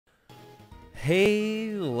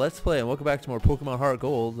Hey, let's play, and welcome back to more Pokemon Heart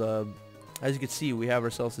Gold. As you can see, we have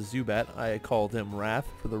ourselves a Zubat. I called him Wrath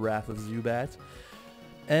for the Wrath of Zubat.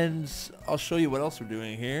 And I'll show you what else we're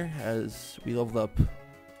doing here, as we leveled up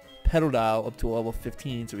Pedodile up to level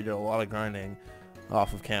 15, so we did a lot of grinding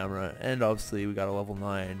off of camera. And obviously, we got a level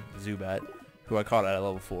 9 Zubat, who I caught at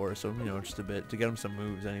level 4, so, you know, just a bit to get him some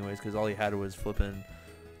moves anyways, because all he had was flipping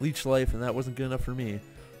Leech Life, and that wasn't good enough for me.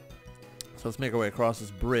 So let's make our way across this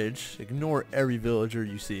bridge, ignore every villager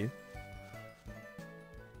you see,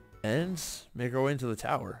 and make our way into the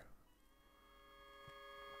tower.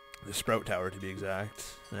 The Sprout Tower, to be exact.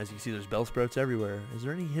 And as you can see, there's Bellsprouts everywhere. Is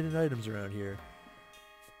there any hidden items around here?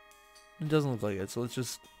 It doesn't look like it, so let's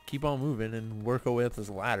just keep on moving and work our way up this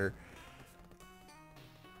ladder.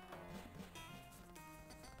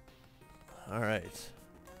 Alright.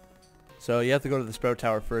 So you have to go to the Sprout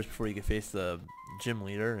Tower first before you can face the gym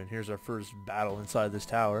leader, and here's our first battle inside this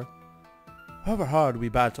tower. However hard we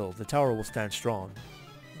battle, the tower will stand strong.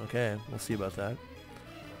 Okay, we'll see about that.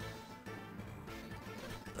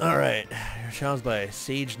 Alright, you're challenged by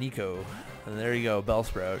Sage Nico. And there you go,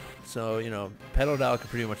 Bellsprout. So, you know, Pedodile can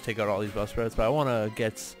pretty much take out all these Bellsprouts, but I want to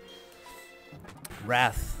get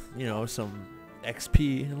Wrath, you know, some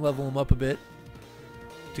XP and level him up a bit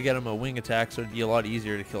to get him a wing attack, so it'd be a lot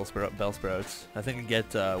easier to kill Bellsprouts. I think I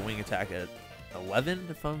get wing attack at 11,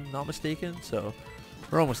 if I'm not mistaken, so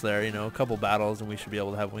we're almost there. You know, a couple battles and we should be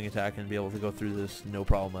able to have wing attack and be able to go through this no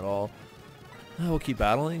problem at all. We'll keep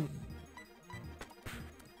battling.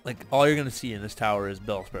 Like, all you're gonna see in this tower is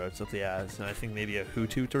Bellsprouts up the ass, and I think maybe a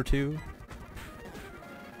Hoothoot or two.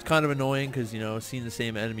 It's kind of annoying because, you know, seeing the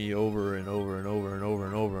same enemy over and over and over and over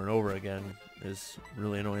and over and over again is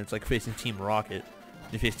really annoying. It's like facing Team Rocket.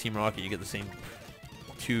 When you face Team Rocket, you get the same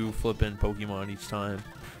two flippin' Pokemon each time.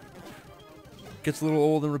 Gets a little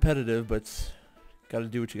old and repetitive, but gotta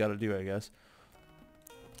do what you gotta do, I guess.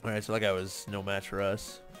 Alright, so that guy was no match for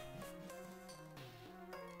us.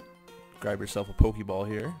 Grab yourself a Pokeball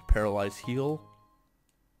here. Paralyzed Heal.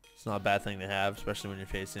 It's not a bad thing to have, especially when you're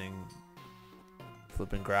facing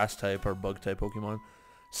flipping Grass type or Bug type Pokemon.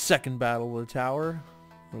 Second battle of the tower.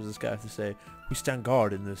 What does this guy have to say? We stand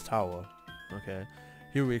guard in this tower. Okay.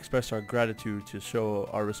 Here we express our gratitude to show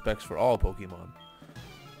our respects for all Pokemon.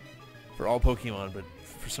 For all Pokemon, but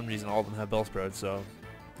for some reason all of them have Bellsprouts, so,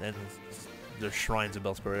 and there's shrines of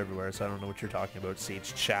Bellsprout everywhere, so I don't know what you're talking about,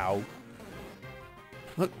 Sage Chow.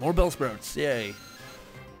 Look, more Bellsprouts, yay.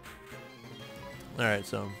 Alright,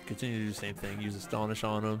 so continue to do the same thing, use Astonish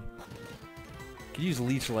on them. You can use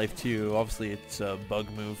Leech Life too, obviously it's a bug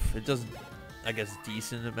move. It does, I guess,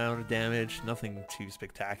 decent amount of damage, nothing too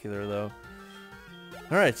spectacular though.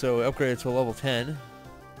 Alright, so upgrade to level 10.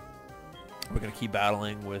 We're going to keep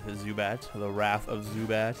battling with Zubat, the Wrath of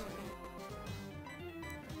Zubat.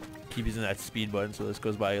 Keep using that speed button so this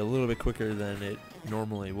goes by a little bit quicker than it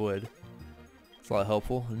normally would. It's a lot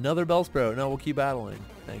helpful. Another Bellsprout. No, we'll keep battling.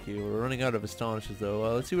 Thank you. We're running out of Astonishes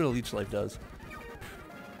though. Let's see what a Leech Life does.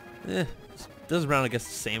 Does around, I guess,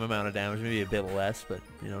 the same amount of damage, maybe a bit less, but,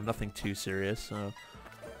 you know, nothing too serious.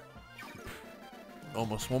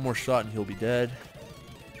 Almost one more shot and he'll be dead.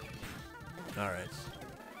 Alright.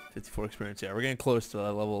 54 experience. Yeah, we're getting close to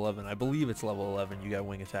level 11. I believe it's level 11. You got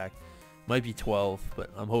wing attack. Might be 12, but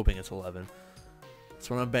I'm hoping it's 11. That's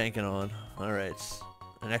what I'm banking on. Alright.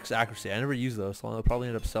 An X accuracy. I never use those, so I'll probably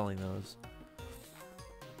end up selling those.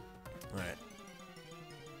 Alright.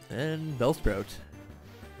 And Bellsprout.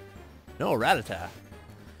 No, Rattata.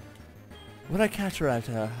 Would I catch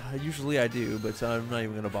Rattata? Usually I do, but I'm not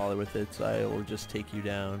even going to bother with it. So I will just take you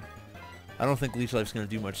down. I don't think Leech Life's going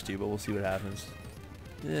to do much to you, but we'll see what happens.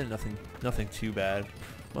 Nothing too bad.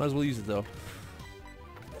 Might as well use it though.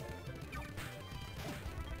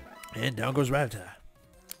 And down goes Rattata.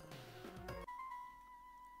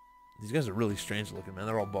 These guys are really strange looking, man.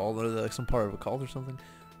 They're all bald. Are they like some part of a cult or something?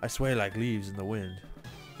 I sway like leaves in the wind.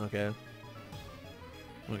 Okay. I'm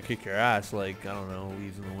gonna kick your ass like, I don't know,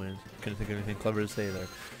 leaves in the wind. Couldn't think of anything clever to say there.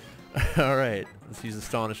 Alright, let's use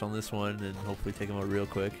Astonish on this one and hopefully take him out real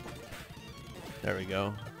quick. There we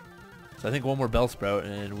go. So I think one more Bellsprout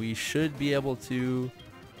and we should be able to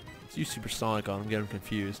use Supersonic on him, get him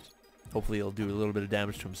confused. Hopefully he'll do a little bit of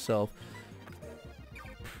damage to himself.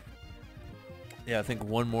 Yeah, I think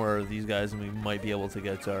one more of these guys and we might be able to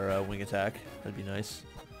get our wing attack. That'd be nice.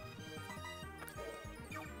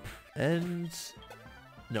 And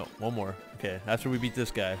no, one more. Okay, after we beat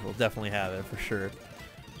this guy, we'll definitely have it for sure.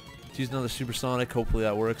 Let's use another Supersonic. Hopefully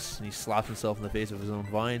that works. And he slaps himself in the face of his own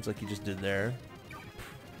vines like he just did there.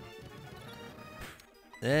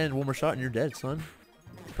 And one more shot and you're dead, son.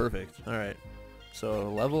 Perfect. Alright.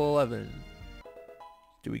 So level 11.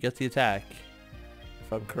 Do we get the attack?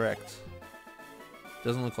 if I'm correct.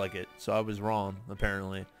 Doesn't look like it, so I was wrong,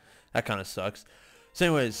 apparently. That kind of sucks. So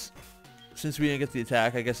anyways, since we didn't get the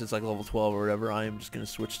attack, I guess it's like level 12 or whatever, I am just going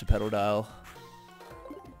to switch to Pedodile.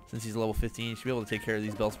 Since he's level 15, he should be able to take care of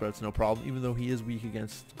these Bellsprouts no problem, even though he is weak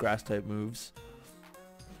against grass-type moves.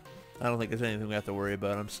 I don't think there's anything we have to worry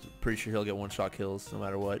about. I'm pretty sure he'll get one-shot kills no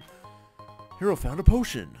matter what. Hero found a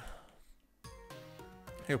potion.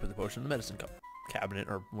 Here, put the potion in the medicine cabinet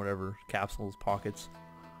or whatever, capsules, pockets.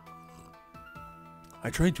 I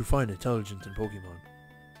tried to find intelligence in Pokemon.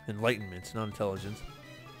 Enlightenment, not intelligence.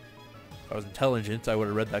 If I was intelligent, I would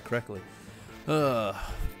have read that correctly. There's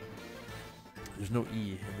no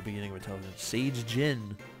E in the beginning of intelligence. Sage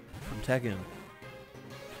Jin from Tekken.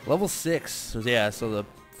 Level 6. So yeah, so the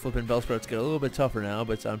flipping Bellsprouts get a little bit tougher now,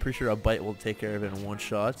 but I'm pretty sure a bite will take care of it in one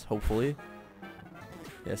shot, hopefully.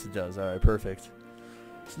 Yes, it does. Alright, perfect.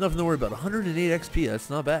 It's nothing to worry about. 108 XP, that's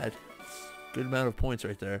not bad. It's a good amount of points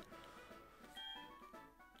right there.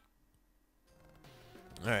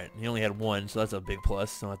 Alright, he only had one, so that's a big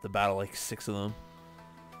plus. So I don't have to battle like 6 of them.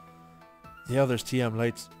 The other's TM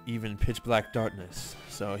lights even pitch black darkness,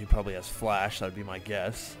 so he probably has flash, that'd be my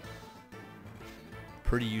guess.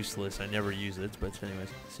 Pretty useless, I never use it, but anyways.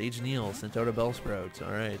 Sage Neil sent out a Bellsprout,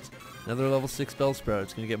 alright. Another level 6 Bellsprout,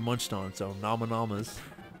 it's gonna get munched on, so Nama Namas.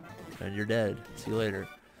 And you're dead. See you later.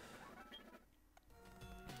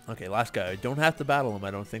 Okay, last guy. Don't have to battle him,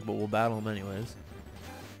 I don't think, but we'll battle him anyways.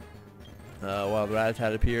 While the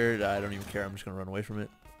Rattata appeared, I don't even care, I'm just gonna run away from it.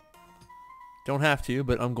 Don't have to,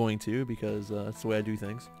 but I'm going to, because that's the way I do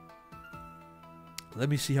things. Let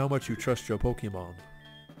me see how much you trust your Pokemon.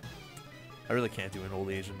 I really can't do an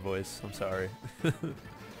old Asian voice, I'm sorry.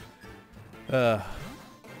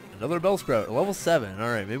 Another Bellsprout, level 7.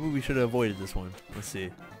 Alright, maybe we should have avoided this one. Let's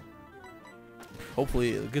see.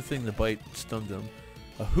 Hopefully, a good thing the bite stunned him.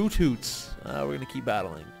 A Hoot-Hoots. We're going to keep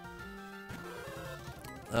battling.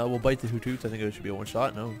 We'll bite the Hoot-Hoots. I think it should be a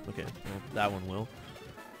one-shot. No? Okay, well, that one will.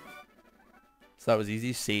 So that was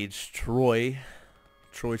easy. Sage Troy.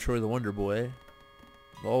 Troy the Wonder Boy.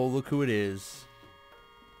 Oh, look who it is.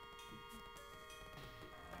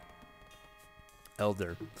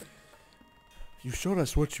 Elder. You showed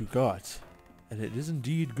us what you got, and it is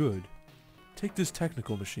indeed good. Take this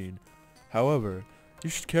technical machine. However, you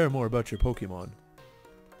should care more about your Pokemon.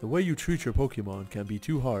 The way you treat your Pokemon can be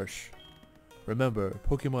too harsh. Remember,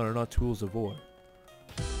 Pokemon are not tools of war.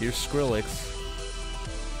 Here's Skrillex.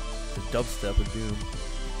 The dubstep of doom.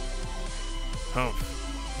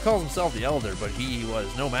 Humph. He calls himself the Elder, but he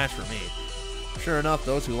was no match for me. Sure enough,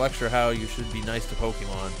 those who lecture how you should be nice to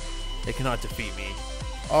Pokemon, they cannot defeat me.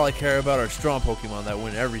 All I care about are strong Pokemon that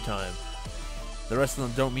win every time. The rest of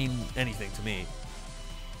them don't mean anything to me.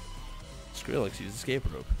 Skrillex used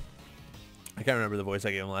escape rope. I can't remember the voice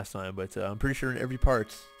I gave him last time, but I'm pretty sure in every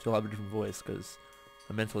part he'll have a different voice because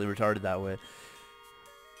I'm mentally retarded that way.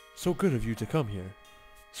 So good of you to come here.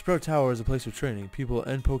 Sprout Tower is a place of training. People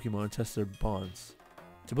and Pokemon test their bonds.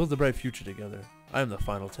 To build a bright future together, I am the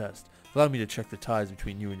final test. Allow me to check the ties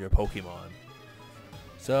between you and your Pokemon.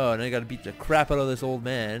 So, now you gotta beat the crap out of this old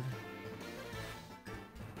man.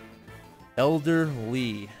 Elder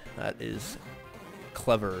Lee. That is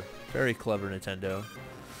clever. Very clever, Nintendo.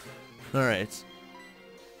 Alright.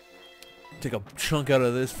 Take a chunk out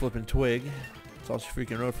of this flipping twig. That's all she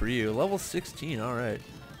freaking wrote for you. Level 16, alright.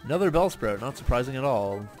 Another Bellsprout, not surprising at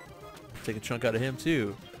all. Take a chunk out of him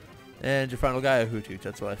too. And your final guy, a Hoot-Hoot,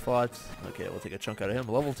 that's what I thought. Okay, we'll take a chunk out of him.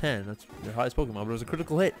 Level 10, that's your highest Pokemon, but it was a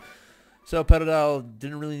critical hit. So Pedodile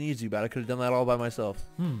didn't really need you, but I could have done that all by myself.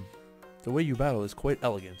 The way you battle is quite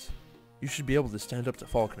elegant. You should be able to stand up to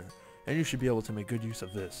Falkner, and you should be able to make good use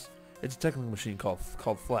of this. It's a technical machine called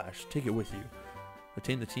Flash. Take it with you.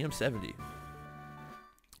 Retain the TM70.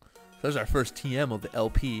 So there's our first TM of the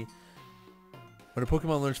LP. When a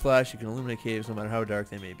Pokemon learns Flash, you can illuminate caves no matter how dark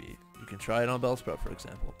they may be. You can try it on Bellsprout, for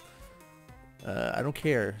example. I don't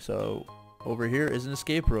care. So over here is an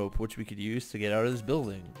escape rope, which we could use to get out of this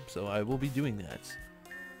building. So I will be doing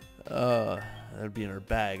that. That'll be in our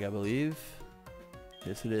bag, I believe.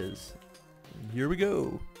 Yes, it is. And here we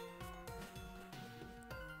go.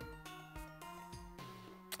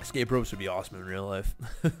 Escape ropes would be awesome in real life.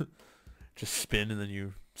 Just spin and then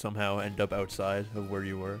you somehow end up outside of where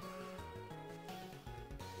you were.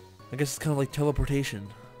 I guess it's kind of like teleportation.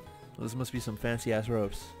 Those must be some fancy ass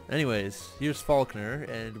ropes. Anyways, here's Falkner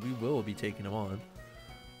and we will be taking him on.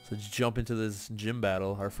 So let's jump into this gym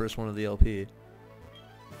battle, our first one of the LP.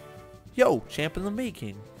 Yo, champ in the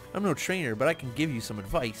making. I'm no trainer, but I can give you some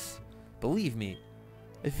advice. Believe me.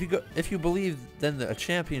 If you believe, then a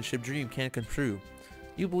championship dream can't come true.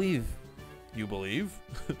 You believe?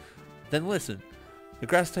 Then listen. The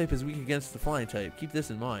grass type is weak against the flying type. Keep this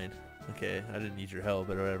in mind. Okay, I didn't need your help,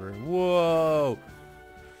 but whatever. Whoa!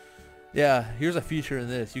 Yeah, here's a feature in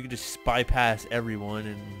this. You can just bypass everyone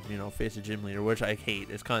and, you know, face a gym leader, which I hate.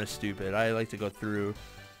 It's kind of stupid. I like to go through,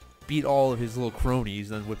 beat all of his little cronies,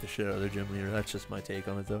 then whip the shit out of their gym leader. That's just my take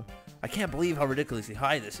on it, though. I can't believe how ridiculously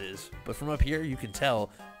high this is, but from up here, you can tell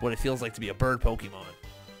what it feels like to be a bird Pokemon.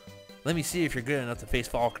 Let me see if you're good enough to face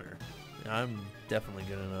Falkner. I'm definitely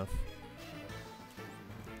good enough.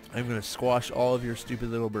 I'm going to squash all of your stupid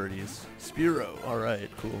little birdies. Spearow. Alright,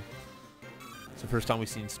 cool. It's the first time we've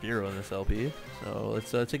seen Spearow in this LP. So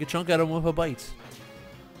let's take a chunk out of him with a bite.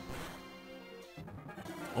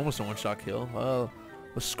 Almost a one-shot kill.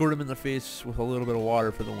 Let's squirt him in the face with a little bit of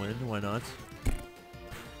water for the win. Why not?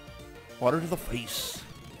 Water to the face.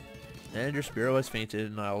 And your Spearow has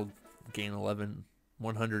fainted, and I'll gain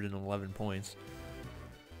 111 points.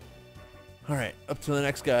 Alright, up to the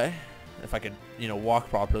next guy. If I could, you know, walk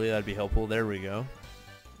properly, that'd be helpful. There we go.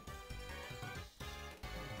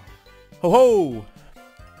 Ho-ho!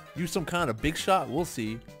 Use some kind of big shot? We'll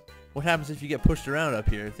see. What happens if you get pushed around up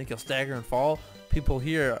here? Think you'll stagger and fall? People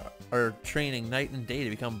here are training night and day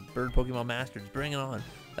to become bird Pokemon masters. Bring it on.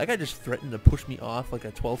 That guy just threatened to push me off like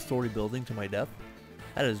a 12-story building to my death.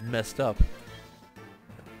 That is messed up.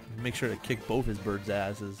 Make sure to kick both his birds'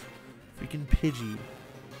 asses. Freaking Pidgey.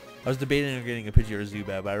 I was debating on getting a Pidgey or a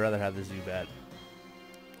Zubat, but I'd rather have the Zubat.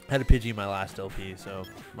 I had a Pidgey in my last LP, so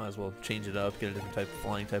might as well change it up, get a different type of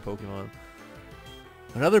flying type Pokemon.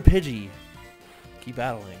 Another Pidgey. Keep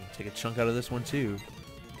battling. Take a chunk out of this one too.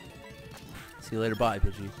 See you later, bye,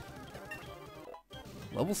 Pidgey.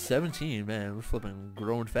 Level 17, man. We're flipping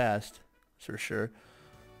growing fast. That's for sure.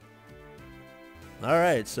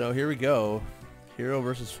 Alright, so here we go. Hero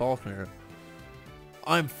versus Falkner.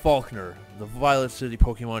 I'm Falkner, the Violet City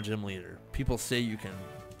Pokemon Gym Leader. People say you can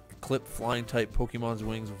clip flying type Pokemon's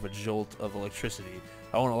wings with a jolt of electricity.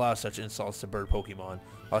 I won't allow such insults to bird Pokemon.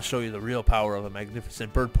 I'll show you the real power of a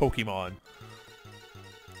magnificent bird Pokemon.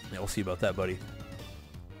 Yeah, we'll see about that, buddy.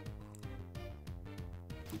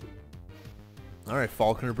 Alright,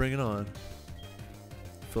 Falkner, bring it on.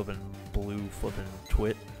 Flipping blue, flipping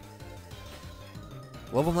twit.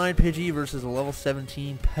 Level 9 Pidgey versus a level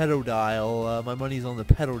 17 Pedodile. My money's on the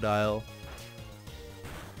Pedodile.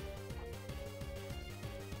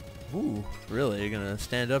 Ooh, really? You're gonna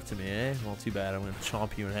stand up to me, eh? Well, too bad. I'm gonna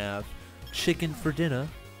chomp you in half. Chicken for dinner.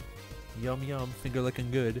 Yum yum. Finger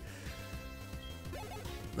looking good.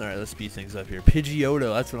 Alright, let's speed things up here.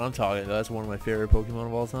 Pidgeotto, that's what I'm talking about. That's one of my favorite Pokemon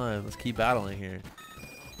of all time. Let's keep battling here.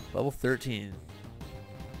 Level 13.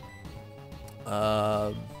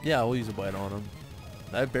 Yeah, we'll use a bite on him.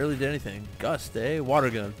 I barely did anything. Gust, eh? Water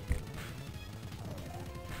gun.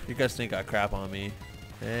 Your Gust ain't got crap on me.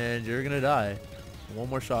 And you're gonna die. One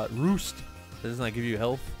more shot. Roost! Doesn't that give you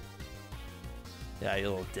health? Yeah, you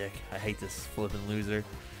little dick. I hate this flipping loser.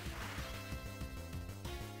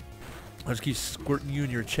 I'll just keep squirting you in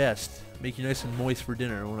your chest. Make you nice and moist for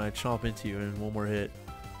dinner when I chomp into you in one more hit.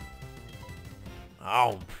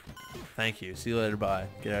 Ow! Thank you. See you later, bye.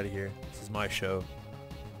 Get out of here. This is my show.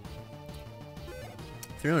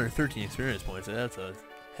 313 experience points. That's a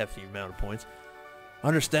hefty amount of points.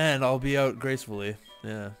 Understand, I'll be out gracefully.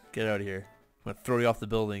 Yeah, get out of here. I'm gonna throw you off the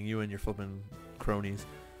building, you and your flipping cronies.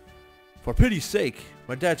 For pity's sake,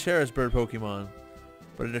 my dad shares bird Pokemon.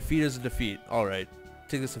 But a defeat is a defeat. Alright,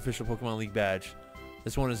 take this official Pokemon League badge.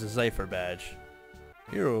 This one is a Zypher badge.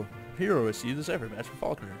 Hero received the Zypher badge from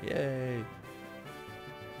Falkner. Yay!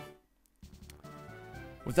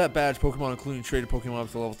 With that badge, Pokemon including traded Pokemon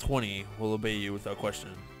up to level 20 will obey you without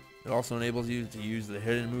question. It also enables you to use the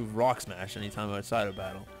hidden move Rock Smash anytime outside of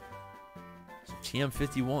battle. So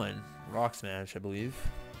TM51, Rock Smash, I believe.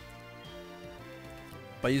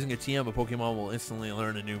 By using a TM, a Pokemon will instantly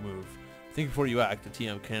learn a new move. Think before you act, the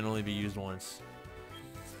TM can only be used once.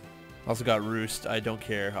 Also got Roost, I don't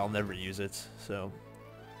care, I'll never use it, so.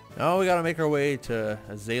 Now we gotta make our way to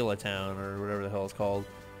Azalea Town, or whatever the hell it's called.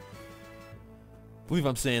 I believe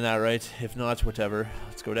I'm saying that right. If not, whatever.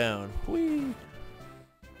 Let's go down. Whee!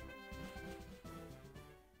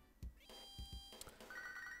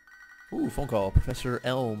 Ooh, phone call. Professor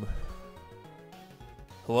Elm.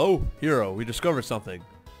 Hello? Hero, we discovered something.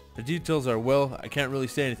 The details are, well, I can't really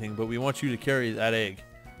say anything, but we want you to carry that egg.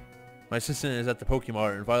 My assistant is at the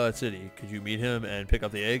Pokemart in Violet City. Could you meet him and pick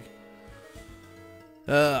up the egg?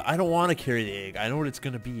 I don't want to carry the egg. I know what it's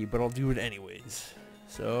going to be, but I'll do it anyways.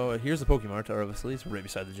 So, here's the Pokemart, obviously. It's right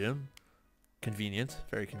beside the gym. Convenient.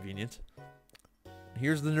 Very convenient.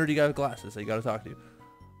 Here's the nerdy guy with glasses that you gotta talk to.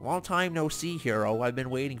 Long time no see, Hero. I've been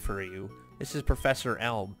waiting for you. This is Professor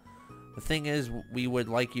Elm. The thing is, we would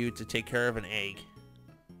like you to take care of an egg.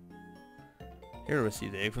 Here to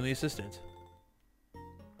receive the egg from the assistant.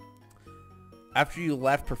 After you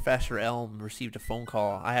left, Professor Elm received a phone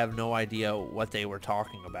call. I have no idea what they were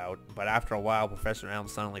talking about, but after a while, Professor Elm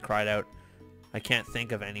suddenly cried out, I can't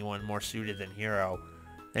think of anyone more suited than Hero.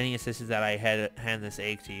 Then he insisted that I hand this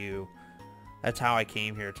egg to you. That's how I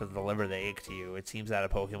came here, to deliver the egg to you. It seems that a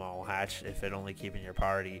Pokemon will hatch if it only keep in your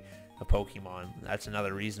party a Pokemon. That's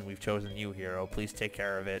another reason we've chosen you, Hero. Please take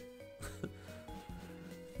care of it.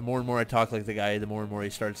 The more and more I talk like the guy, the more and more he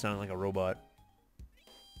starts sounding like a robot.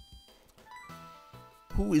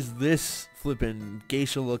 Who is this flippin'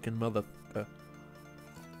 geisha-looking motherfucker?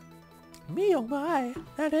 Me, oh my,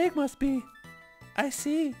 that egg must be. I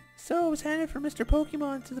see. So it was handed from Mr.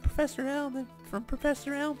 Pokemon to the Professor Elm, and from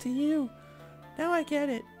Professor Elm to you. Now I get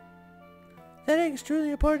it. That egg is truly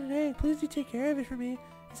an important egg. Please do take care of it for me.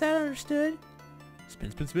 Is that understood?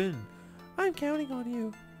 Spin, spin, spin. I'm counting on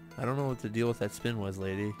you. I don't know what the deal with that spin was,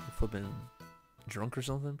 lady. You flippin' drunk or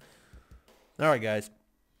something? Alright, guys.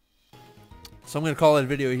 So I'm going to call it a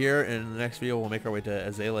video here, and in the next video we'll make our way to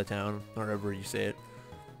Azalea Town, or however you say it.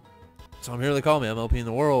 So I'm HeroTheyCallMe, I'm LP in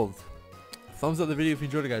the world. Thumbs up the video if you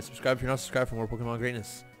enjoyed it, guys. Subscribe if you're not subscribed for more Pokemon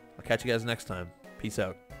greatness. I'll catch you guys next time. Peace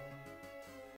out.